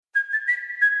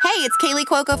Hey, it's Kaylee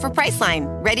Cuoco for Priceline.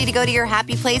 Ready to go to your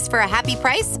happy place for a happy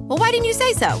price? Well, why didn't you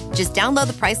say so? Just download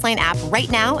the Priceline app right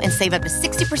now and save up to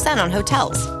 60% on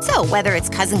hotels. So whether it's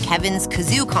Cousin Kevin's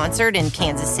Kazoo Concert in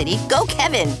Kansas City, go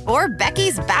Kevin, or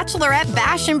Becky's Bachelorette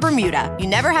Bash in Bermuda, you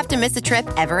never have to miss a trip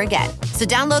ever again. So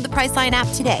download the Priceline app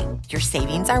today. Your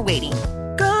savings are waiting.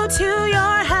 Go to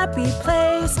your happy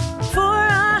place for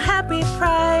a happy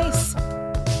price.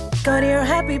 Go to your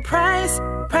happy price,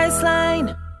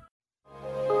 Priceline.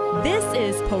 This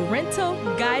is Parental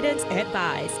Guidance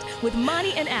Advised with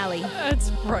Moni and Allie. That's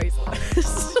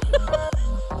priceless.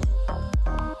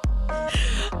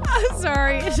 I'm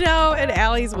sorry. No, and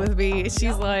Allie's with me.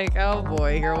 She's like, oh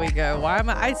boy, here we go. Why am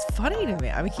I? It's funny to me.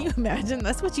 I mean, can you imagine?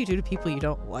 That's what you do to people you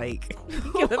don't like.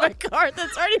 Give them a card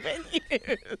that's already been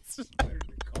used.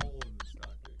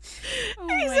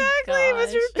 Exactly,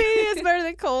 Mr. P is better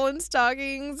than coal and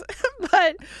stockings.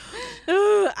 But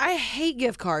I hate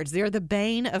gift cards. They're the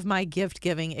bane of my gift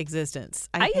giving existence.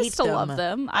 I used to love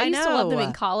them. I used to love them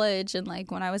in college, and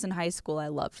like when I was in high school, I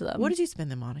loved them. What did you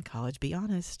spend them on in college? Be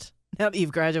honest. Now that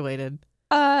you've graduated.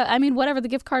 I mean, whatever the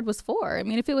gift card was for. I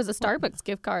mean, if it was a Starbucks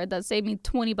gift card, that saved me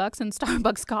 $20 in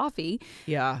Starbucks coffee.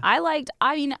 Yeah. I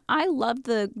loved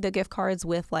the gift cards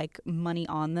with like money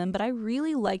on them, but I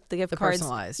really liked the gift cards.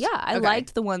 Personalized. Yeah, I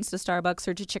liked the ones to Starbucks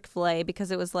or to Chick-fil-A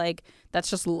because it was like, that's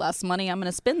just less money I'm going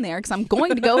to spend there because I'm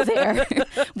going to go there,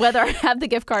 whether I have the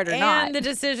gift card or not. And the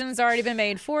decision's already been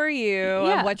made for you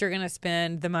of what you're going to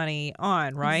spend the money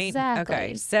on, right? Exactly.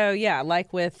 Okay. So yeah,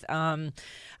 like with,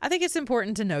 I think it's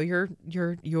important to know your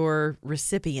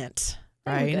recipient,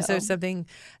 right? And so something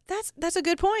that's a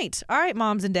good point. All right,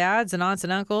 moms and dads and aunts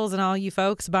and uncles and all you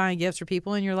folks buying gifts for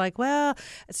people, and you're like, well,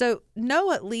 so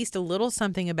know at least a little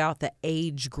something about the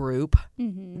age group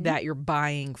that you're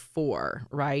buying for,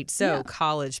 right? So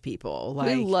college people,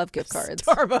 like we love gift cards.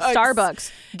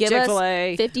 Starbucks, give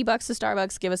Chick-fil-A. us $50 to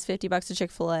Starbucks. Give us $50 to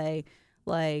Chick-fil-A.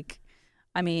 Like,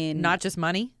 I mean, not just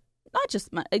money. Not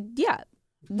just money.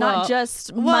 Not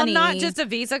just money. Well, not just a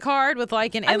Visa card with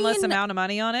like an endless amount of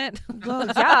money on it. Well,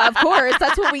 yeah, of course.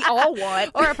 That's what we all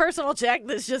want. Or a personal check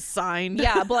that's just signed.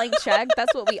 Yeah, blank check.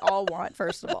 That's what we all want,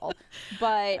 first of all.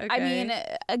 But I mean,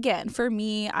 again, for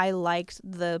me, I liked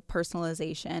the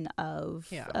personalization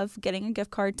of getting a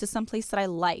gift card to some place that I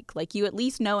like. Like, you at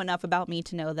least know enough about me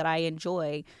to know that I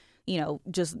enjoy, you know,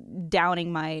 just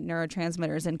downing my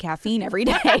neurotransmitters in caffeine every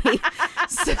day.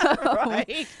 So,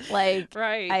 I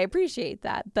appreciate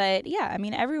that. But yeah, I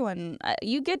mean, everyone,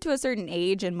 you get to a certain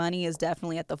age and money is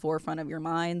definitely at the forefront of your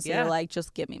mind. So you're like,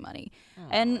 just give me money.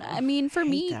 And I mean, for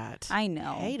me, I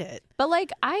know. Hate it. But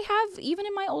like, I have, even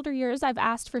in my older years, I've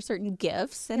asked for certain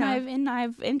gifts and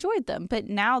I've enjoyed them. But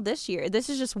now this year, this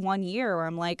is just 1 year where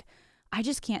I'm like, I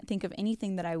just can't think of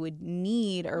anything that I would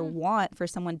need or want for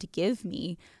someone to give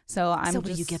me. So what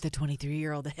do you get the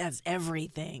 23-year-old that has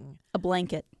everything? A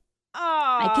blanket. Oh,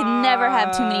 I can never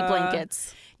have too many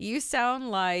blankets. You sound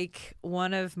like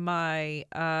one of my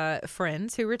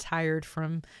friends who retired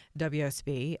from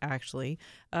WSB, actually,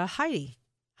 Heidi.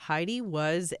 Heidi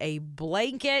was a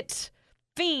blanket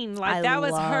fiend. Like, that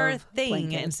was her thing.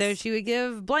 Blankets. And so she would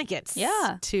give blankets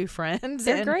to friends.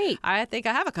 They're great. I think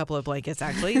I have a couple of blankets,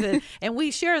 actually, and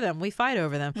we share them. We fight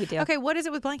over them. We do. Okay, what is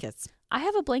it with blankets? I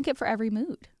have a blanket for every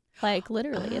mood. Like,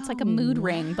 literally. It's like a mood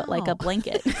ring, but like a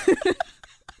blanket.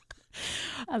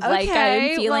 Like,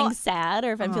 I'm feeling sad,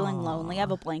 or if I'm feeling lonely, I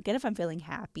have a blanket. If I'm feeling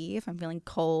happy, if I'm feeling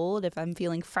cold, if I'm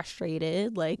feeling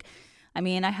frustrated, like, I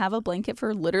mean, I have a blanket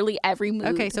for literally every mood.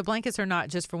 Okay, so blankets are not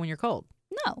just for when you're cold.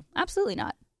 No, absolutely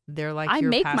not. They're like I your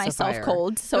make pacifier. myself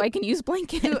cold so I can use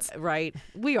blankets. Right.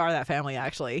 We are that family,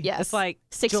 actually. Yes. It's like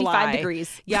 65 July.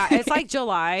 degrees. Yeah, it's like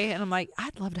July, and I'm like,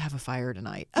 I'd love to have a fire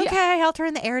tonight. Okay, I'll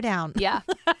turn the air down. Yeah.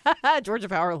 Georgia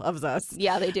Power loves us.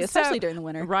 Yeah, they do, especially during the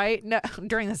winter. Right? No,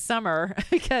 during the summer,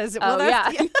 because,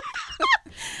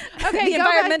 Okay, the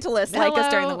environmentalists like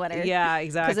us during the winter. Yeah,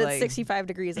 exactly. Because it's 65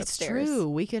 degrees upstairs. It's true.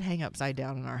 We could hang upside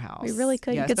down in our house. We really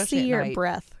could. Yeah, you could see your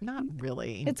breath. Not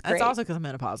really. It's great. That's also because I'm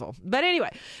menopausal. But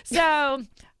anyway, so,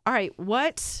 all right,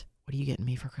 what are you getting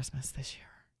me for Christmas this year?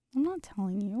 I'm not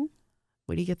telling you.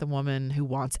 What do you get the woman who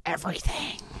wants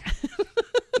everything?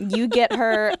 You get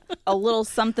her a little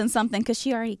something because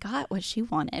she already got what she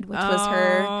wanted, which was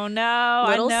her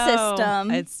little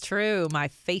system. It's true, my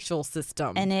facial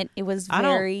system. And it was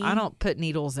very... I don't put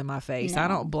needles in my face. No. I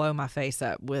don't blow my face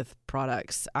up with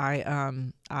products.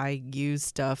 I use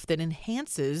stuff that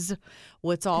enhances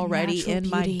what's already in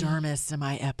my dermis and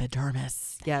my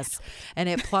epidermis. Yes. And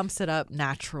it plumps it up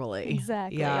naturally.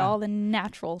 Exactly. Yeah. All the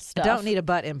natural stuff. I don't need a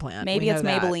butt implant. Maybe it's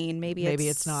Maybelline. Maybe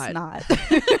it's not.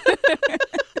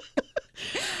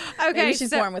 Okay, maybe she's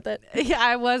born with it. Yeah,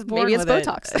 I was born maybe with it's it.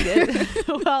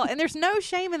 Botox. Well, and there's no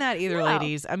shame in that either, No.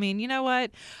 ladies. I mean, you know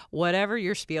what? Whatever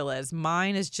your spiel is,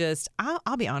 mine is just,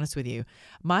 I'll be honest with you.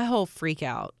 My whole freak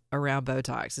out around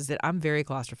Botox is that I'm very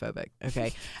claustrophobic,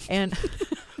 okay? And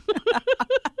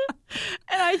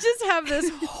and I just have this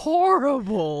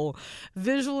horrible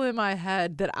visual in my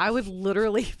head that I would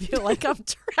literally feel like I'm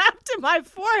trapped in my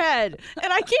forehead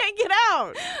and I can't get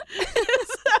out.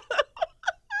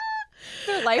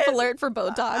 Life alert for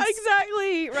Botox.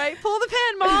 Exactly, right? Pull the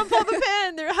pin, Mom. Pull the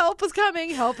pin. Their help is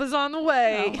coming. Help is on the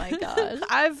way. Oh my gosh.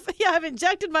 I've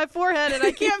injected my forehead and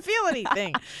I can't feel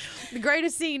anything. The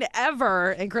greatest scene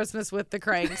ever in Christmas with the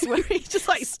Cranks, where he's just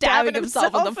like stabbing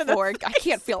himself on the in fork. I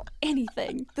can't feel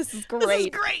anything. This is great. This is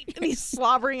great. And he's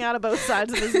slobbering out of both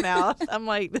sides of his mouth. I'm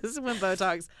like, this is when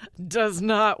Botox does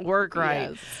not work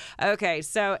right. Yes. Okay,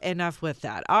 so enough with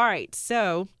that. All right,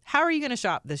 so how are you going to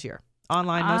shop this year?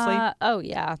 Online mostly? Oh,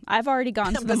 yeah. I've already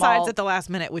gone to the mall. Besides at the last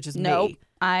minute, which is Nope. me.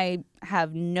 I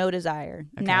have no desire.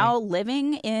 Okay. Now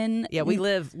living in... Yeah, we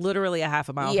live literally a half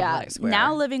a mile from Atlantic Square.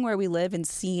 Now living where we live and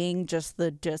seeing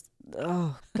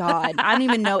oh, God. I don't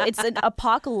even know. It's an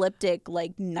apocalyptic,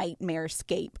 like, nightmare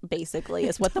scape, basically,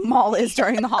 is what the mall is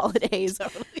during the holidays.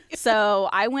 Totally. So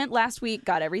I went last week,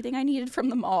 got everything I needed from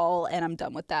the mall, and I'm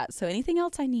done with that. So anything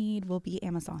else I need will be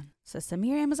Amazon. So send me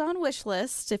your Amazon wish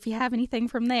list if you have anything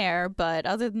from there. But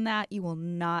other than that, you will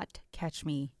not catch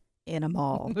me in a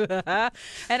mall. And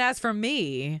as for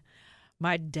me,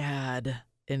 my dad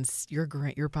and your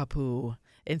papu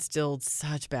instilled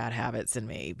such bad habits in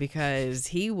me because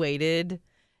he waited,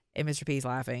 and Mr. P's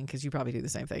laughing because you probably do the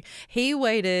same thing. He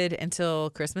waited until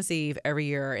Christmas Eve every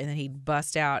year, and then he'd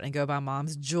bust out and go buy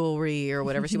Mom's jewelry or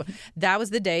whatever she wanted. That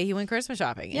was the day he went Christmas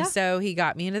shopping. Yeah. And so he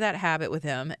got me into that habit with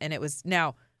him. And it was,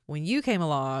 now, when you came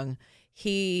along,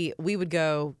 we would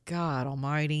go, God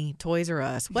almighty, Toys R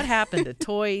Us. What happened to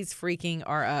Toys freaking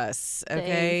R Us?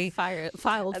 Okay. They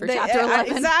filed for Chapter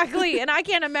 11. Exactly. And I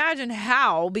can't imagine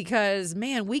how, because,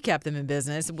 man, we kept them in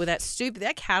business with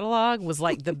that catalog was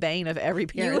like the bane of every You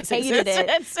parent's hated it.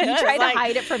 existence. You tried Like, to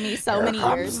hide it from me so many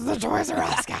years. the Toys R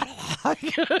Us catalog.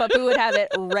 But Boo would have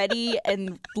it ready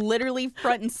and literally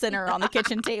front and center on the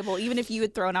kitchen table, even if you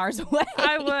had thrown ours away.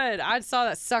 I would. I saw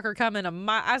that sucker coming.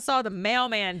 I saw the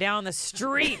mailman down the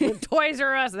street with Toys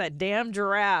R Us, that damn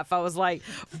giraffe. I was like,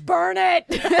 burn it.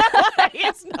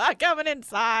 It's not coming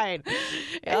inside.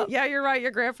 Yep. Yeah, you're right.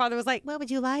 Your grandfather was like, what would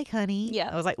you like, honey? Yeah.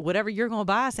 I was like, whatever you're going to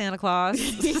buy, Santa Claus.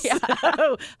 Yeah.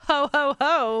 So, ho, ho,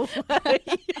 ho.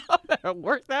 Y'all better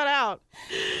work that out.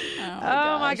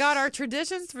 Oh my God. Our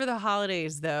traditions for the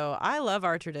holidays, though, I love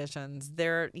our traditions.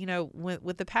 They're,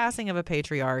 with the passing of a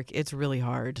patriarch, it's really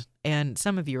hard. And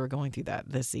some of you are going through that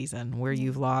this season where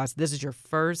you've lost. This is your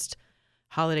first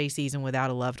holiday season without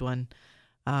a loved one.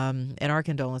 And our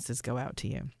condolences go out to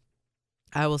you.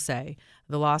 I will say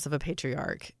the loss of a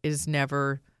patriarch is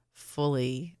never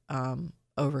fully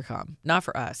overcome. Not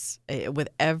for us. With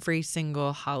every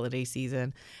single holiday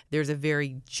season, there's a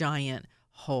very giant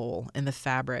hole in the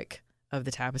fabric of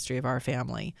the tapestry of our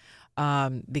family.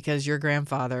 Because your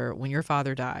grandfather, when your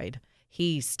father died,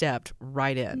 he stepped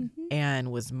right in and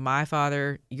was my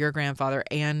father, your grandfather,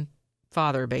 and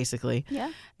father, basically.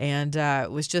 Yeah. And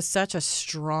was just such a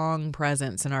strong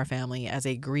presence in our family as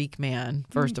a Greek man,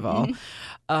 first of all.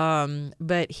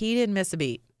 But he didn't miss a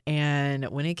beat. And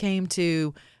when it came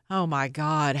to, oh my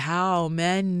God, how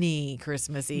many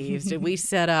Christmas Eves did we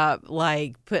set up?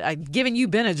 Like, giving you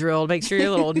Benadryl to make sure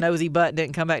your little nosy butt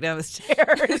didn't come back down the stairs.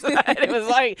 It was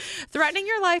like threatening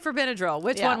your life for Benadryl.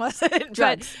 Which one was it?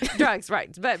 Drugs. Drugs,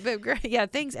 right. But yeah,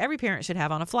 things every parent should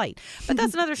have on a flight. But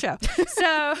that's another show.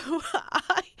 So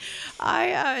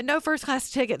I no first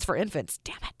class tickets for infants.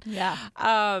 Damn it.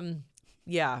 Yeah.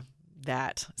 Yeah.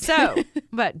 That. So,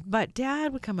 but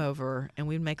Dad would come over and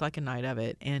we'd make like a night of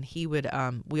it, and he would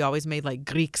we always made like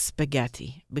Greek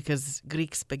spaghetti, because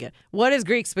Greek spaghetti. What is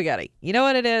Greek spaghetti? You know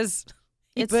what it is?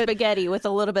 It's spaghetti with a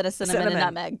little bit of cinnamon and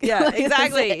nutmeg. Yeah,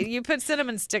 exactly. You put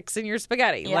cinnamon sticks in your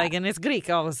spaghetti, Yeah. and it's Greek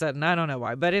all of a sudden. I don't know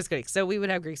why, but it's Greek. So we would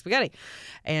have Greek spaghetti,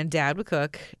 and Dad would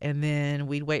cook, and then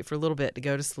we'd wait for a little bit to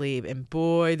go to sleep. And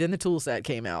boy, then the tool set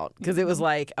came out, because it was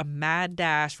like a mad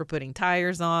dash for putting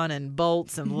tires on and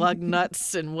bolts and lug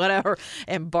nuts and whatever,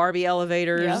 and Barbie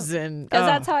elevators, and because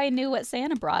that's how I knew what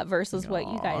Santa brought versus what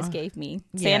you guys gave me.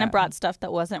 Santa brought stuff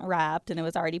that wasn't wrapped and it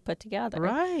was already put together.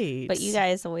 Right. But you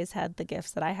guys always had the gifts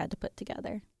that I had to put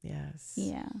together. Yes.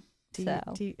 Yeah.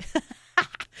 Do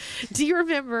you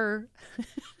remember?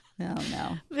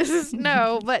 No.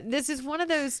 But this is one of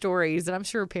those stories, and I'm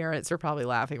sure parents are probably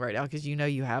laughing right now because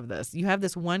you have this. You have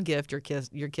this one gift your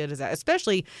kid is at,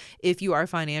 especially if you are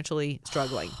financially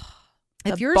struggling.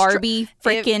 If you're Barbie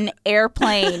freaking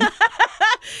airplane.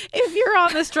 If you're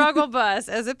on the struggle bus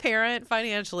as a parent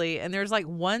financially, and there's like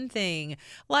one thing,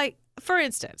 like for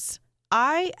instance,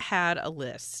 I had a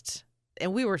list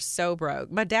and we were so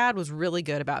broke. My dad was really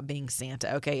good about being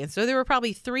Santa, okay? And so there were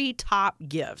probably 3 top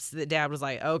gifts that Dad was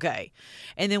like, okay.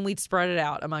 And then we'd spread it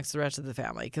out amongst the rest of the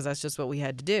family because that's just what we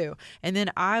had to do. And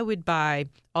then I would buy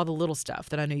all the little stuff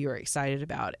that I knew you were excited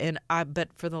about. But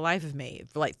for the life of me,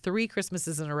 for like 3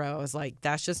 Christmases in a row, I was like,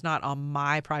 that's just not on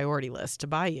my priority list to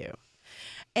buy you.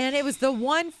 And it was the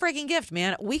one freaking gift,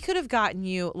 man. We could have gotten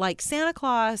you like Santa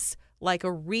Claus, like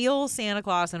a real Santa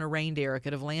Claus and a reindeer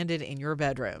could have landed in your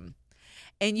bedroom.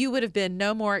 And you would have been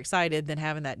no more excited than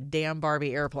having that damn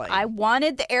Barbie airplane. I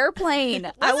wanted the airplane.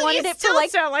 I wanted it for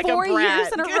like 4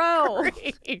 years in a row.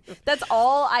 That's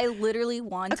all I literally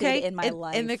wanted in my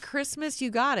life. And the Christmas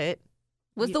you got it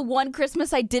was the one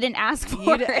Christmas I didn't ask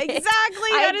for. Exactly.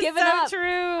 That is so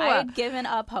true. I had given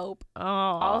up hope. Oh,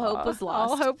 all hope was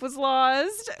lost. All hope was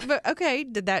lost. But okay,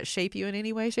 did that shape you in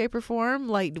any way, shape, or form?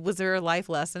 Like, was there a life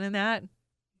lesson in that?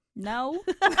 No.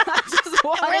 I just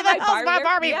wanted Where the hell's my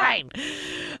Barbie plane?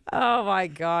 Yeah. Oh my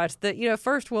gosh.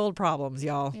 First world problems,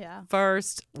 y'all. Yeah.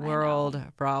 First world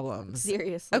problems.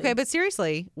 Seriously. Okay, but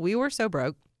seriously, we were so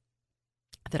broke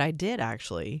that I did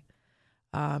actually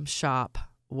shop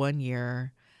one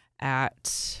year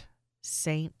at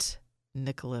St.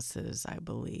 Nicholas's, I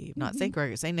believe. Not St.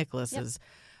 Gregory, St. Nicholas's.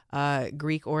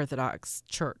 Greek Orthodox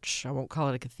church. I won't call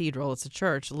it a cathedral. It's a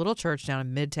church, a little church down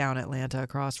in Midtown Atlanta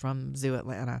across from Zoo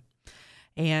Atlanta.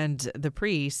 And the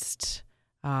priest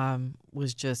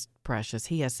was just precious.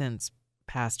 He has since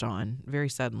passed on very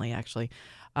suddenly, actually.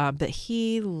 But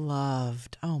he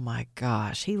loved, oh my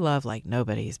gosh, he loved like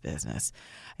nobody's business.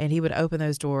 And he would open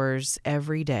those doors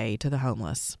every day to the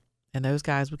homeless. And those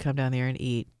guys would come down there and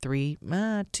eat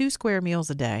 2 square meals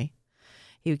a day.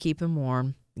 He would keep them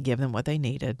warm, give them what they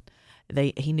needed.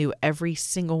 He knew every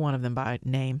single one of them by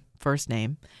name, first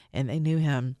name, and they knew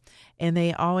him. And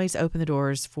they always opened the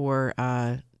doors for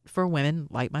women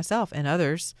like myself and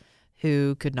others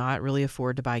who could not really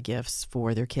afford to buy gifts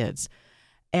for their kids.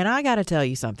 And I got to tell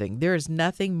you something. There is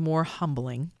nothing more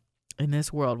humbling in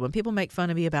this world when people make fun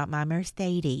of me about my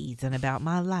Mercedes and about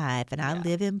my life and I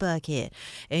live in Buckhead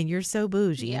and you're so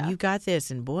bougie and you got this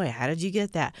and boy, how did you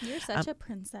get that? You're such a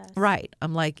princess. Right.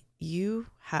 I'm like, you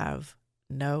have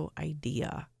no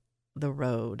idea the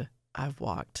road I've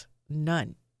walked.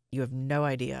 None. You have no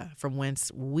idea from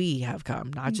whence we have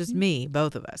come, not just me,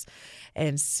 both of us.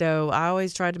 And so I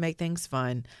always tried to make things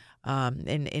fun.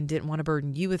 And didn't want to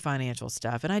burden you with financial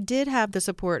stuff. And I did have the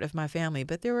support of my family,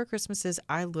 but there were Christmases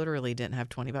I literally didn't have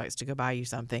 $20 to go buy you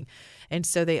something. And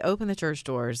so they opened the church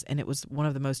doors, and it was one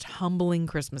of the most humbling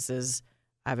Christmases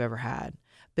I've ever had.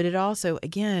 But it also,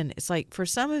 again, it's like for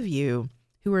some of you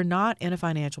who are not in a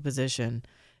financial position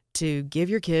to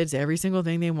give your kids every single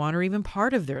thing they want or even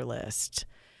part of their list.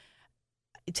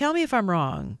 Tell me if I'm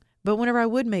wrong, but whenever I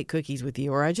would make cookies with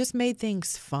you or I just made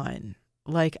things fun,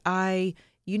 like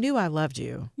you knew I loved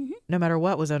you no matter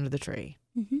what was under the tree,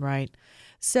 right?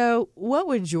 So what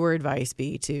would your advice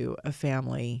be to a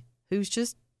family who's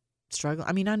just struggling?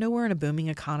 I mean, I know we're in a booming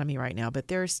economy right now, but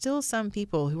there are still some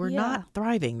people who are not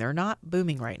thriving. They're not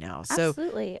booming right now. So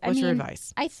absolutely. What's your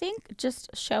advice? I think just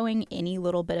showing any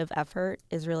little bit of effort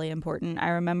is really important. I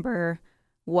remember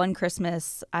one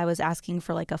Christmas, I was asking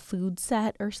for like a food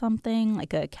set or something,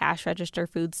 like a cash register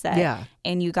food set. Yeah.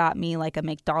 And you got me like a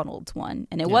McDonald's one.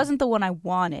 And it wasn't the one I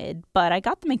wanted, but I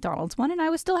got the McDonald's one and I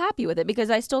was still happy with it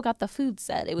because I still got the food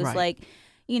set. It was like,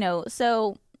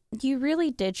 so you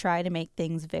really did try to make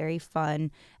things very fun.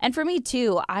 And for me,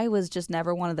 too, I was just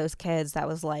never one of those kids that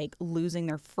was like losing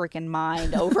their freaking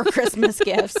mind over Christmas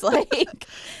gifts. Like,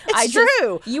 it's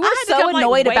true. You were so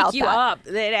annoyed about you that. Up.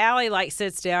 That Allie like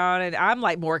sits down and I'm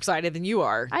like more excited than you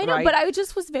are. I know, right? but I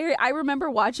just was I remember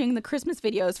watching the Christmas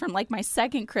videos from like my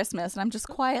second Christmas and I'm just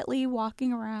quietly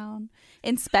walking around,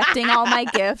 inspecting all my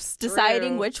gifts,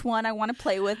 deciding which one I want to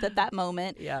play with at that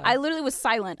moment. Yeah. I literally was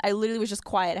silent. I literally was just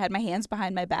quiet. I had my hands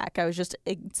behind my back. I was just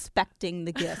inspecting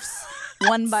the gifts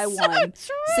one by one,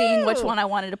 seeing which one I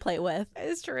wanted to play with.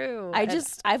 It's true.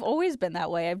 I've always been that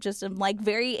way. I'm like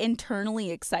very internally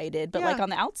excited, but like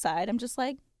on the outside, I'm just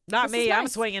like, not me. Nice. I'm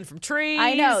swinging from trees.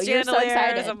 I know. You're so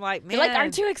excited. I'm like, man. You're like,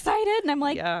 aren't you excited? And I'm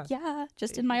like, yeah,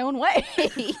 just in my own way.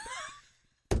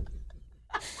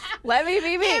 Let me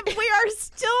be me. We are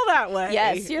still that way.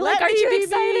 Yes. You're like, aren't you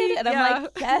excited? And I'm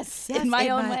like, yes, in my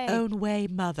own way.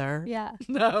 Mother. Yeah.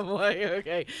 I'm like,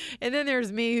 okay. And then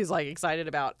there's me who's like excited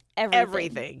about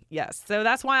everything. Yes. So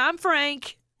that's why I'm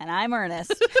Frank. And I'm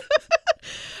Ernest.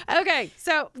 Okay,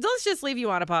 so let's just leave you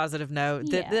on a positive note.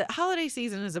 The holiday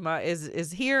season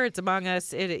is here. It's among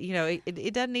us.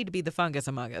 It doesn't need to be the fungus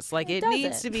among us. Like it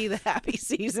needs to be the happy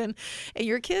season. And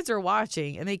your kids are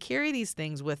watching, and they carry these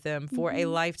things with them for a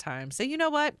lifetime. So you know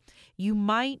what? You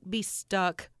might be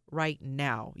stuck right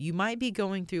now. You might be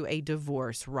going through a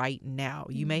divorce right now.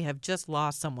 You may have just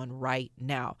lost someone right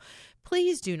now.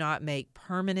 Please do not make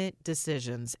permanent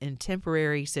decisions in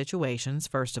temporary situations,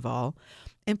 first of all.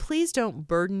 And please don't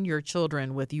burden your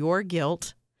children with your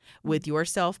guilt, with your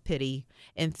self-pity,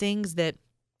 and things that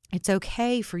it's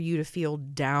okay for you to feel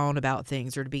down about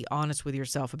things or to be honest with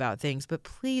yourself about things. But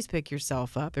please pick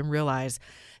yourself up and realize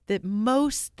that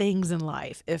most things in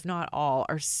life, if not all,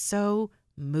 are so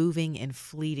moving and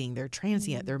fleeting. They're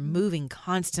transient. They're moving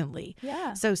constantly.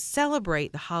 Yeah. So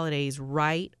celebrate the holidays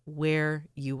right where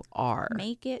you are.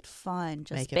 Make it fun.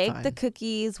 Just bake the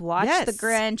cookies, watch The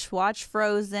Grinch, watch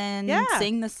Frozen,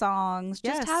 sing the songs.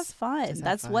 Just have fun.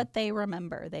 That's what they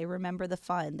remember. They remember the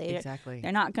fun. Exactly.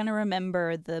 They're not going to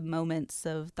remember the moments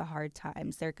of the hard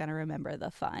times. They're going to remember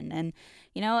the fun. And,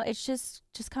 it's just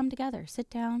come together. Sit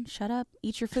down, shut up,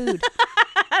 eat your food.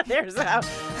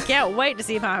 Can't wait to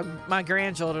see my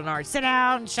grandchildren are. Sit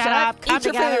down, shut up, come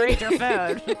together, eat your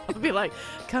food. I'll be like,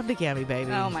 come to Gammy,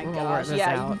 baby. Oh my gosh.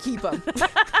 Yeah, you can keep them.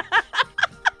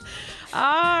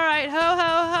 All right, ho,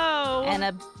 ho, ho. And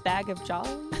a bag of Jolly.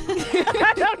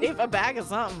 I don't need a bag of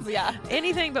something. Yeah.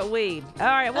 Anything but weed. All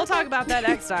right, we'll talk about that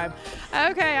next time.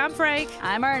 Okay, I'm Frank.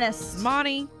 I'm Ernest.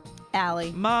 Moni.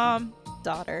 Allie. Mom.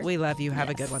 Daughter. We love you. Have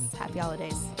a good one. Happy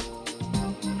holidays.